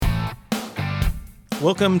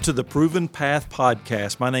Welcome to the Proven Path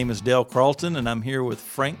Podcast. My name is Dale Carlton, and I'm here with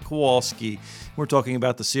Frank Kowalski. We're talking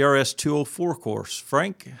about the CRS 204 course.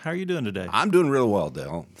 Frank, how are you doing today? I'm doing real well,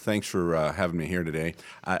 Dale. Thanks for having me here today.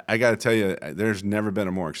 I got to tell you, there's never been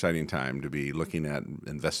a more exciting time to be looking at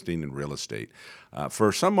investing in real estate.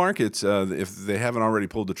 For some markets, if they haven't already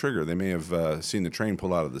pulled the trigger, they may have seen the train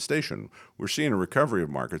pull out of the station. We're seeing a recovery of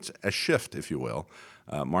markets, a shift, if you will.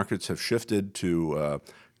 Markets have shifted to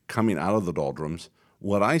coming out of the doldrums.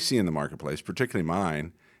 What I see in the marketplace, particularly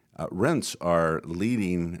mine, rents are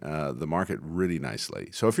leading the market really nicely.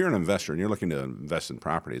 So if you're an investor and you're looking to invest in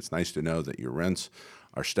property, it's nice to know that your rents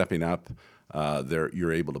are stepping up.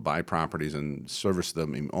 You're able to buy properties and service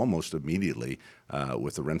them almost immediately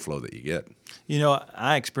with the rent flow that you get. You know,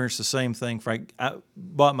 I experienced the same thing, Frank. I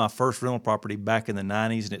bought my first rental property back in the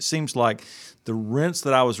 90s, and it seems like the rents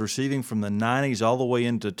that I was receiving from the 90s all the way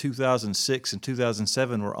into 2006 and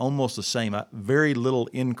 2007 were almost the same, very little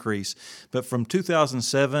increase. But from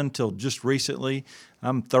 2007 till just recently,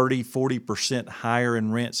 I'm 30-40% higher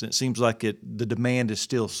in rents, and it seems like the demand is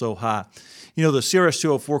still so high. You know, the CRS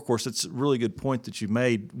 204 course, that's a really good point that you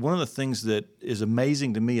made. One of the things that is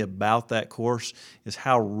amazing to me about that course is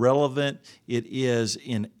how relevant it is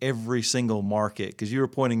in every single market. Because you were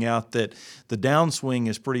pointing out that the downswing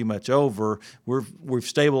is pretty much over. We've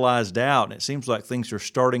stabilized out, and it seems like things are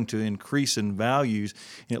starting to increase in values,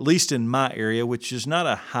 at least in my area, which is not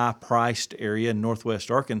a high-priced area in northwest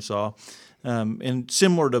Arkansas. And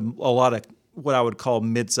similar to a lot of what I would call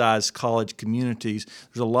mid-sized college communities,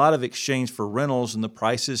 there's a lot of exchange for rentals, and the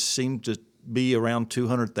prices seem to be around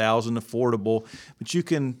 $200,000 affordable. But you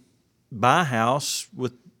can buy a house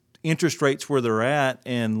with interest rates where they're at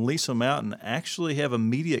and lease them out and actually have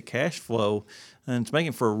immediate cash flow. And it's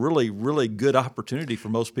making for a really, really good opportunity for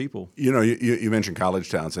most people. You know, you mentioned college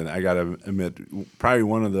towns, and I got to admit, probably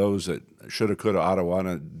one of those that shoulda, coulda, oughta,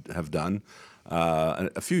 wanna have done.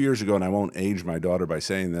 A few years ago, and I won't age my daughter by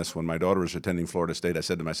saying this, when my daughter was attending Florida State, I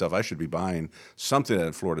said to myself, I should be buying something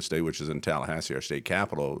at Florida State, which is in Tallahassee, our state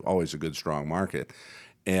capital, always a good, strong market.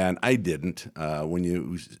 And I didn't. When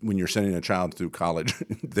you're sending a child through college,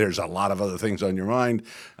 there's a lot of other things on your mind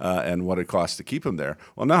and what it costs to keep them there.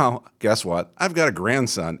 Well, now, guess what? I've got a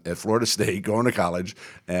grandson at Florida State going to college,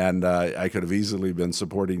 and I could have easily been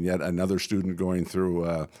supporting yet another student going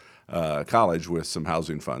through college with some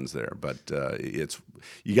housing funds there. But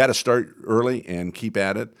you got to start early and keep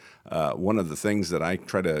at it. One of the things that I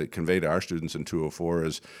try to convey to our students in 204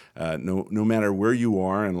 is no matter where you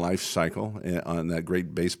are in life cycle, on that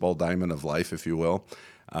great baseball diamond of life, if you will,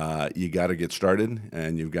 you got to get started,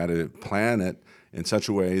 and you've got to plan it in such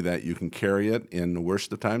a way that you can carry it in the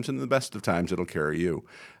worst of times, and in the best of times it'll carry you.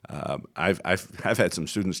 I've had some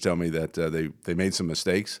students tell me that they made some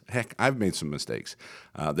mistakes. Heck, I've made some mistakes.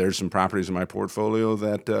 There's some properties in my portfolio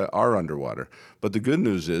that are underwater. But the good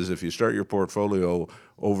news is, if you start your portfolio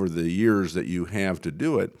over the years that you have to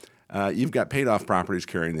do it, you've got paid off properties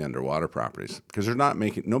carrying the underwater properties, because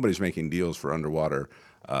nobody's making deals for underwater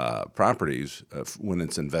properties when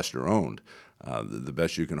it's investor owned. The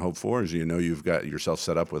best you can hope for is you've got yourself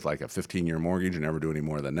set up with like a 15-year mortgage and never do any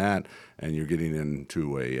more than that, and you're getting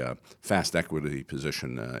into a fast equity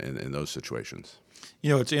position in those situations.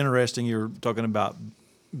 You know, it's interesting. You're talking about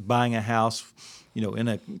buying a house, you know, in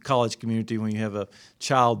a college community when you have a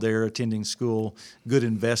child there attending school, good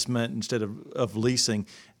investment instead of leasing.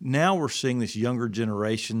 Now we're seeing this younger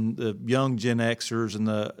generation, the young Gen Xers and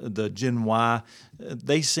the Gen Y,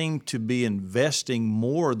 they seem to be investing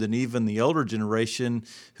more than even the older generation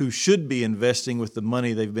who should be investing with the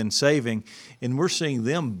money they've been saving. And we're seeing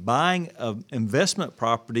them buying an investment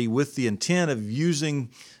property with the intent of using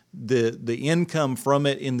the income from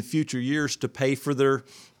it in the future years to pay for their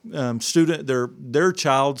their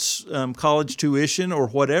child's college tuition or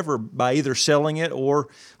whatever, by either selling it or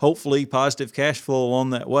hopefully positive cash flow along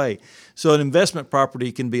that way. So an investment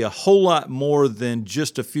property can be a whole lot more than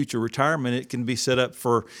just a future retirement. It can be set up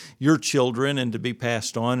for your children and to be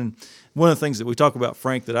passed on. And one of the things that we talk about,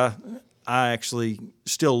 Frank, that I actually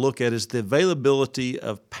still look at is the availability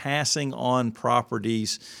of passing on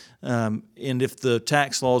properties. And if the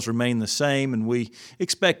tax laws remain the same, and we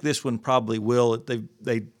expect this one probably will,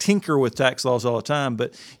 they tinker with tax laws all the time,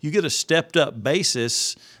 but you get a stepped-up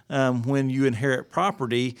basis when you inherit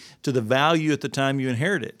property to the value at the time you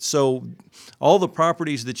inherit it. So all the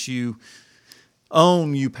properties that you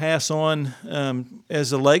own, you pass on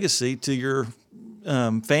as a legacy to your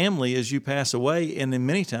family as you pass away, and then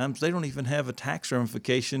many times they don't even have a tax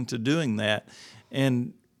ramification to doing that.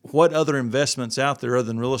 And what other investments out there other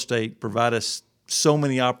than real estate provide us so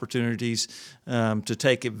many opportunities to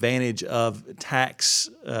take advantage of tax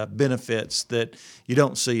benefits that you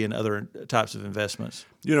don't see in other types of investments.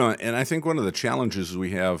 And I think one of the challenges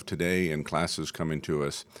we have today in classes coming to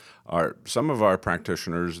us are some of our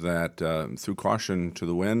practitioners that threw caution to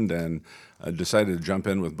the wind and decided to jump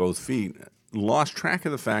in with both feet, lost track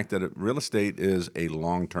of the fact that real estate is a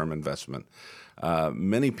long-term investment.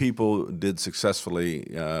 Many people did successfully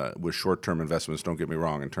with short-term investments, don't get me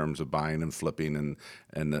wrong, in terms of buying and flipping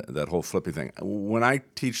and that whole flipping thing. When I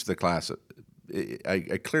teach the class,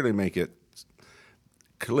 I clearly make it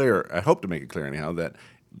clear, I hope to make it clear anyhow, that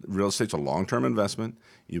real estate's a long-term investment.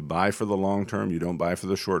 You buy for the long term, you don't buy for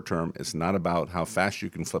the short term. It's not about how fast you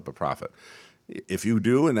can flip a profit. If you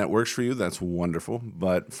do and that works for you, that's wonderful.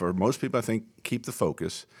 But for most people, I think keep the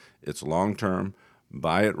focus. It's long-term.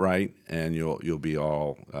 Buy it right, and you'll be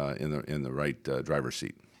all in the right driver's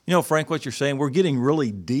seat. Frank, what you're saying, we're getting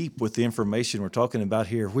really deep with the information we're talking about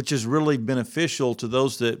here, which is really beneficial to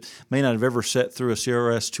those that may not have ever sat through a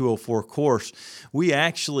CRS 204 course. We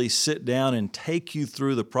actually sit down and take you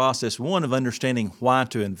through the process, one, of understanding why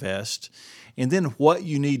to invest, and then what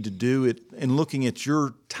you need to do in looking at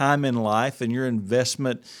your time in life and your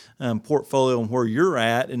investment portfolio and where you're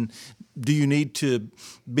at. And do you need to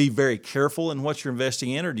be very careful in what you're investing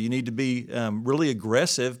in, or do you need to be really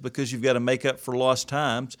aggressive because you've got to make up for lost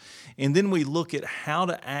times? And then we look at how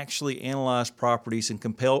to actually analyze properties and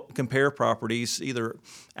compare properties, either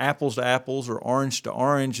apples to apples or orange to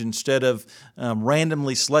orange, instead of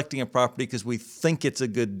randomly selecting a property because we think it's a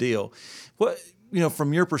good deal.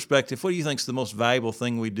 From your perspective, what do you think is the most valuable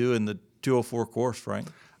thing we do in the 204 course, Frank?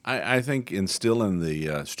 I think instill in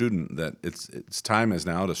the student that its time is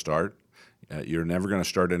now to start. You're never going to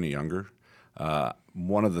start any younger.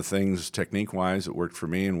 One of the things, technique-wise, that worked for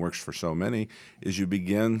me and works for so many is you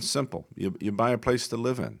begin simple. You buy a place to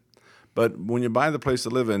live in. But when you buy the place to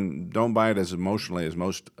live in, don't buy it as emotionally as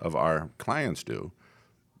most of our clients do.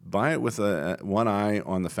 Buy it with one eye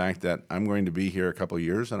on the fact that I'm going to be here a couple of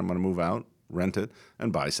years and I'm going to move out, rent it,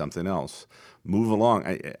 and buy something else. Move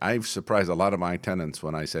along. I've surprised a lot of my tenants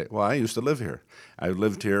when I say, well, I used to live here. I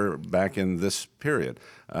lived here back in this period.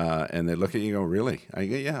 And they look at you and go, really?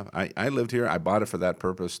 I lived here. I bought it for that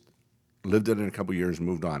purpose, lived it in a couple of years,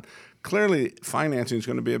 moved on. Clearly, financing is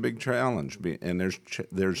going to be a big challenge. And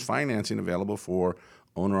there's financing available for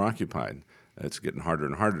owner-occupied. It's getting harder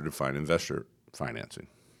and harder to find investor financing.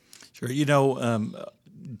 Sure.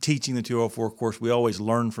 Teaching the 204 course, we always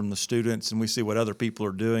learn from the students and we see what other people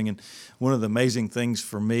are doing. And one of the amazing things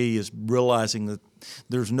for me is realizing that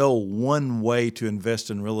there's no one way to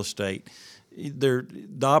invest in real estate. The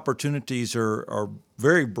opportunities are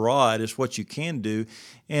very broad as what you can do.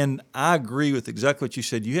 And I agree with exactly what you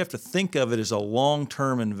said. You have to think of it as a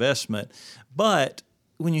long-term investment. But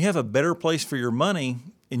when you have a better place for your money,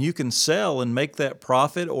 and you can sell and make that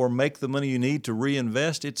profit or make the money you need to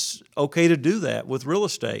reinvest, it's okay to do that with real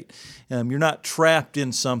estate. You're not trapped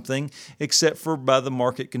in something except for by the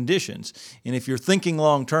market conditions. And if you're thinking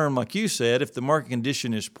long term, like you said, if the market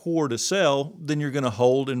condition is poor to sell, then you're going to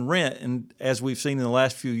hold and rent. And as we've seen in the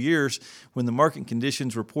last few years, when the market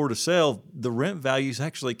conditions were poor to sell, the rent values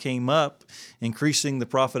actually came up, increasing the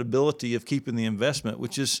profitability of keeping the investment,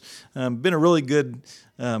 which has been a really good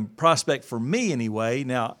prospect for me anyway.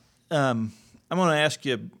 Now, I'm going to ask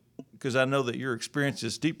you, because I know that your experience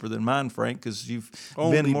is deeper than mine, Frank, because you've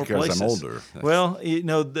been more places. I'm older. Well,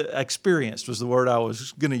 the experienced was the word I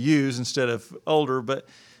was going to use instead of older. But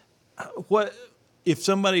what if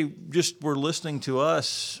somebody just were listening to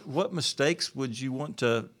us, what mistakes would you want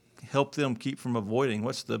to help them keep from avoiding?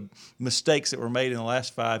 What's the mistakes that were made in the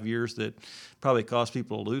last 5 years that probably caused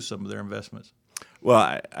people to lose some of their investments?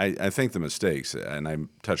 Well, I think the mistakes, and I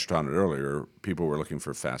touched on it earlier, people were looking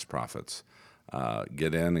for fast profits.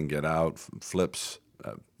 Get in and get out, flips,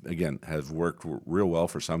 again, have worked real well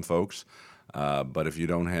for some folks. But if you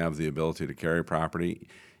don't have the ability to carry property,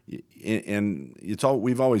 and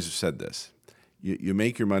we've always said this, you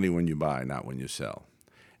make your money when you buy, not when you sell.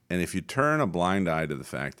 And if you turn a blind eye to the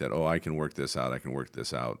fact that, I can work this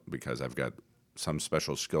out because I've got some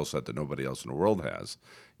special skill set that nobody else in the world has,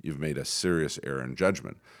 you've made a serious error in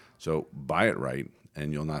judgment. So buy it right,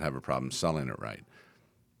 and you'll not have a problem selling it right.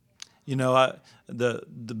 The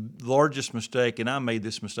largest mistake, and I made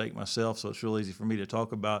this mistake myself, so it's real easy for me to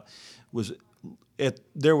talk about, was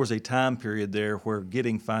there was a time period there where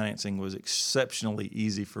getting financing was exceptionally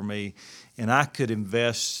easy for me, and I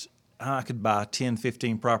could buy 10,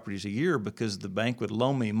 15 properties a year because the bank would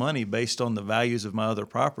loan me money based on the values of my other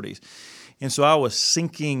properties. And so I was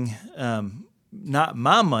sinking not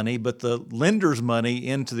my money, but the lender's money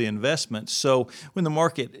into the investment. So when the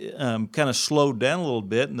market kind of slowed down a little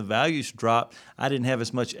bit and the values dropped, I didn't have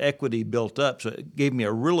as much equity built up. So it gave me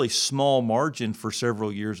a really small margin for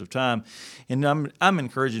several years of time. And I'm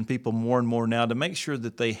encouraging people more and more now to make sure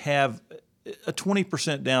that they have a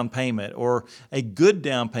 20% down payment or a good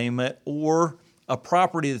down payment or a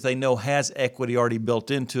property that they know has equity already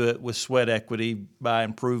built into it with sweat equity by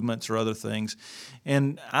improvements or other things.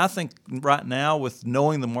 And I think right now, with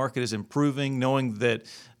knowing the market is improving, knowing that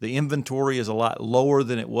the inventory is a lot lower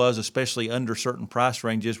than it was, especially under certain price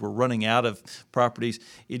ranges, we're running out of properties,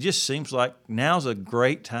 it just seems like now's a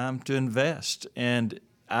great time to invest. And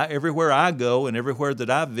everywhere I go and everywhere that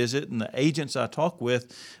I visit and the agents I talk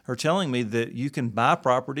with are telling me that you can buy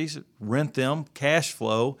properties, rent them, cash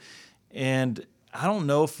flow, and I don't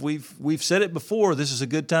know if we've said it before, this is a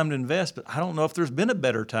good time to invest, but I don't know if there's been a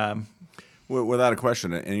better time. Well, without a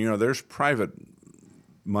question. And, there's private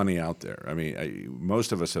money out there. I mean,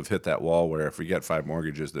 most of us have hit that wall where if we get 5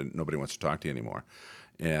 mortgages, then nobody wants to talk to you anymore.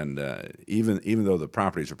 And even though the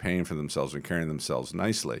properties are paying for themselves and carrying themselves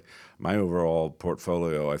nicely, my overall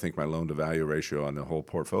portfolio, I think my loan-to-value ratio on the whole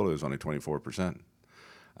portfolio is only 24%.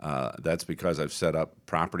 That's because I've set up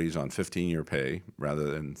properties on 15-year pay rather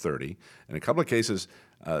than 30. In a couple of cases,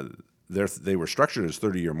 they were structured as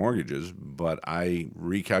 30-year mortgages, but I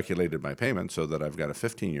recalculated my payment so that I've got a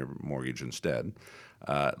 15-year mortgage instead.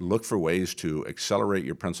 Look for ways to accelerate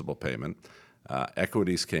your principal payment.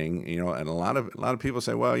 Equity's king, and a lot of people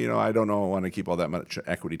say, well, I don't know, I want to keep all that much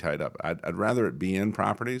equity tied up. I'd rather it be in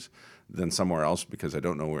properties than somewhere else because I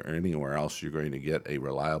don't know anywhere else you're going to get a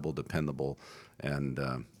reliable, dependable, and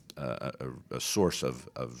a source of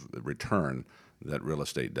return that real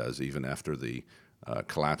estate does, even after the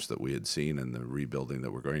collapse that we had seen and the rebuilding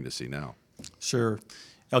that we're going to see now. Sure.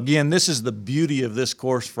 Again, this is the beauty of this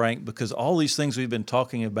course, Frank, because all these things we've been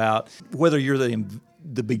talking about, whether you're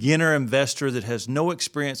the beginner investor that has no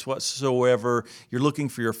experience whatsoever, you're looking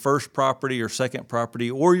for your first property or second property,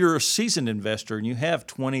 or you're a seasoned investor and you have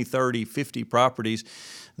 20, 30, 50 properties,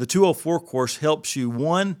 the 204 course helps you,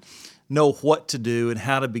 one, know what to do and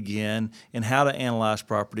how to begin and how to analyze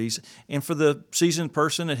properties. And for the seasoned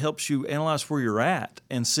person, it helps you analyze where you're at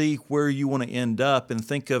and see where you want to end up and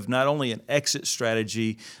think of not only an exit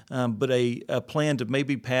strategy, but a plan to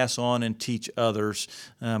maybe pass on and teach others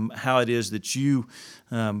how it is that you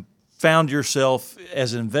found yourself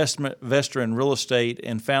as an investor in real estate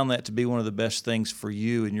and found that to be one of the best things for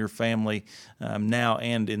you and your family now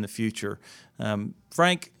and in the future.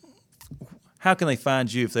 Frank, how can they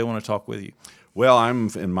find you if they want to talk with you? Well, I'm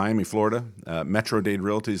in Miami, Florida. Metro Dade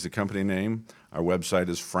Realty is the company name. Our website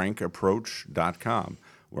is frankapproach.com.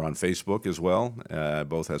 We're on Facebook as well,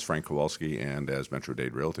 both as Frank Kowalski and as Metro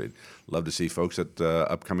Dade Realty. Love to see folks at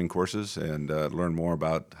upcoming courses and learn more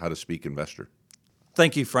about how to speak investor.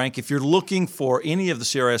 Thank you, Frank. If you're looking for any of the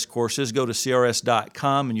CRS courses, go to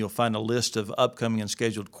crs.com and you'll find a list of upcoming and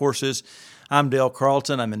scheduled courses. I'm Dale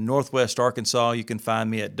Carlton. I'm in Northwest Arkansas. You can find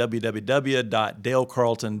me at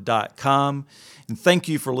www.dalecarlton.com. And thank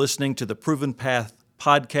you for listening to the Proven Path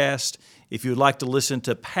podcast. If you would like to listen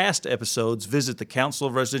to past episodes, visit the Council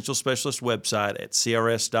of Residential Specialists website at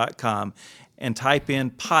crs.com and type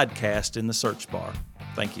in podcast in the search bar.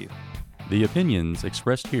 Thank you. The opinions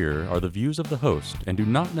expressed here are the views of the host and do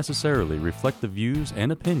not necessarily reflect the views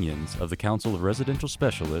and opinions of the Council of Residential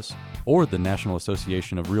Specialists or the National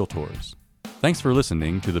Association of Realtors. Thanks for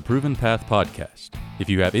listening to the Proven Path podcast. If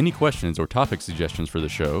you have any questions or topic suggestions for the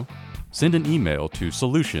show, send an email to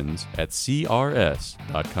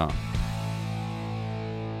solutions@crs.com.